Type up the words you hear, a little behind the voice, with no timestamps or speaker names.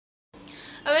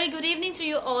A very good evening to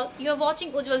you all. You are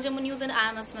watching Ujjwal Jammu News and I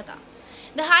am Asmita.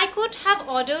 The High Court have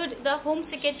ordered the Home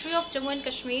Secretary of Jammu and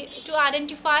Kashmir to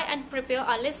identify and prepare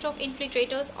a list of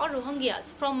infiltrators or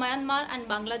Rohingyas from Myanmar and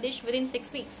Bangladesh within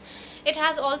 6 weeks. It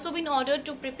has also been ordered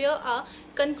to prepare a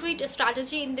concrete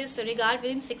strategy in this regard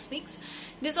within 6 weeks.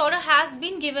 This order has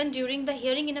been given during the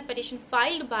hearing in a petition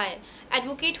filed by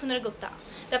Advocate Hunar Gupta.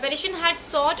 The petition had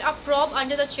sought a probe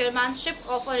under the chairmanship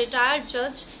of a retired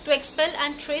judge to expel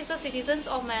and trace the citizens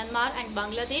of Myanmar and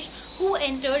Bangladesh who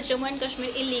entered Jammu and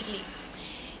Kashmir illegally.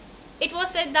 It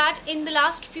was said that in the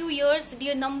last few years,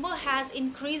 their number has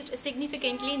increased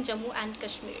significantly in Jammu and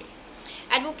Kashmir.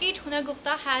 Advocate Hunar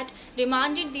Gupta had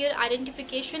demanded their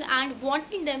identification and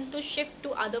wanting them to shift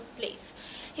to other place.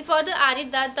 He further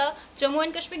added that the Jammu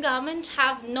and Kashmir government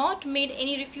have not made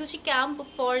any refugee camp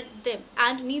for them,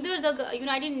 and neither the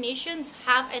United Nations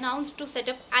have announced to set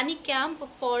up any camp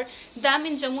for them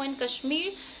in Jammu and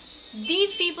Kashmir.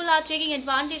 These people are taking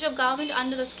advantage of government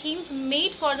under the schemes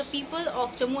made for the people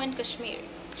of Jammu and Kashmir.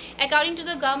 According to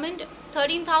the government,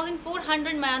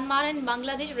 13,400 Myanmar and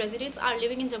Bangladesh residents are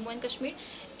living in Jammu and Kashmir.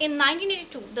 In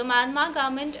 1982, the Myanmar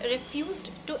government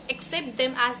refused to accept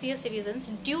them as their citizens,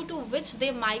 due to which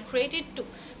they migrated to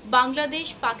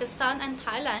Bangladesh, Pakistan and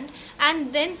Thailand,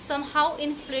 and then somehow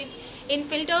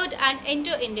infiltrated and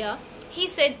entered India. He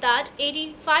said that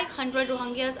 8,500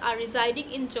 Rohingyas are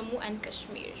residing in Jammu and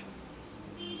Kashmir.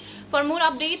 For more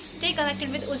updates, stay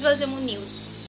connected with Ujjwal Jammu News.